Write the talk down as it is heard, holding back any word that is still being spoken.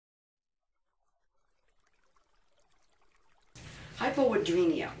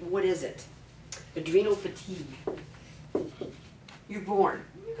Hypoadrenia, what is it? Adrenal fatigue. You're born.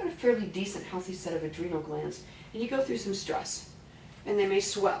 You've got a fairly decent, healthy set of adrenal glands, and you go through some stress, and they may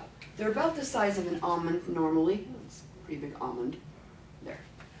swell. They're about the size of an almond normally. That's a pretty big almond. There.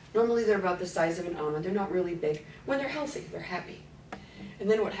 Normally they're about the size of an almond. They're not really big. When they're healthy, they're happy. And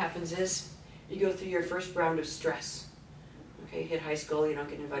then what happens is, you go through your first round of stress. Okay, you hit high school, you don't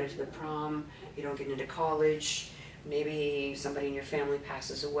get invited to the prom, you don't get into college, maybe somebody in your family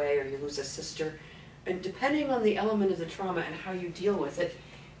passes away or you lose a sister. And depending on the element of the trauma and how you deal with it,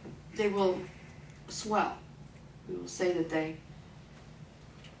 they will swell. We will say that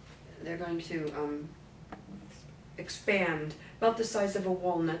they're going to expand about the size of a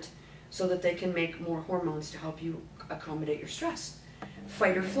walnut so that they can make more hormones to help you accommodate your stress.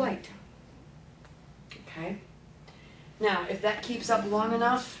 Fight or flight. Okay? Now, if that keeps up long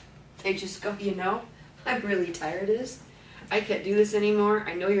enough, they just go, you know, I'm really tired of this. I can't do this anymore.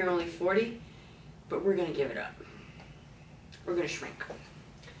 I know you're only 40, but we're going to give it up. We're going to shrink.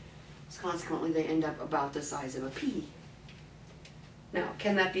 So consequently, they end up about the size of a pea. Now,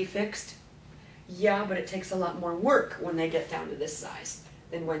 can that be fixed? Yeah, but it takes a lot more work when they get down to this size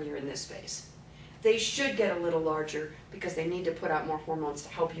than when you're in this phase. They should get a little larger because they need to put out more hormones to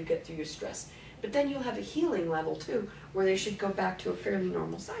help you get through your stress. But then you'll have a healing level too, where they should go back to a fairly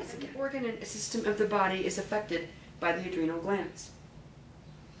normal size again. The organ and system of the body is affected by the adrenal glands.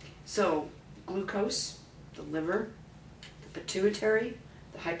 So, glucose, the liver, the pituitary,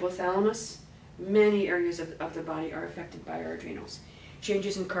 the hypothalamus, many areas of the body are affected by our adrenals.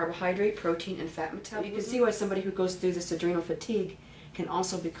 Changes in carbohydrate, protein, and fat metabolism. You can see why somebody who goes through this adrenal fatigue can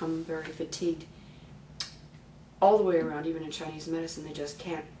also become very fatigued all the way around. Even in Chinese medicine, they just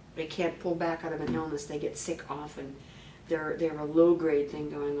can't. They can't pull back out of an illness. They get sick often. They have a low-grade thing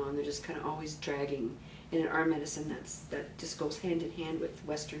going on. They're just kind of always dragging. And in our medicine, that just goes hand in hand with the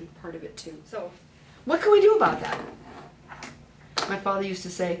Western part of it too. So, what can we do about that? My father used to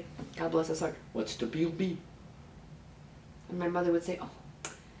say, God bless his heart, "What's the BB?" And my mother would say, "Oh,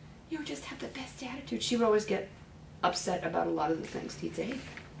 you just have the best attitude." She would always get upset about a lot of the things. He'd say, "Hey,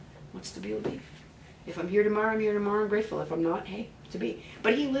 what's the BB? If I'm here tomorrow, I'm here tomorrow. I'm grateful. If I'm not, hey, to be."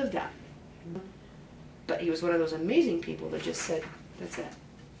 But he lived that. But he was one of those amazing people that just said, that's it.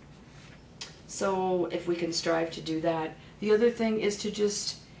 So if we can strive to do that. The other thing is to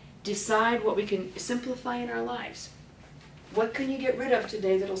just decide what we can simplify in our lives. What can you get rid of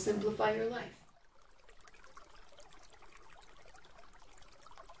today that'll simplify your life?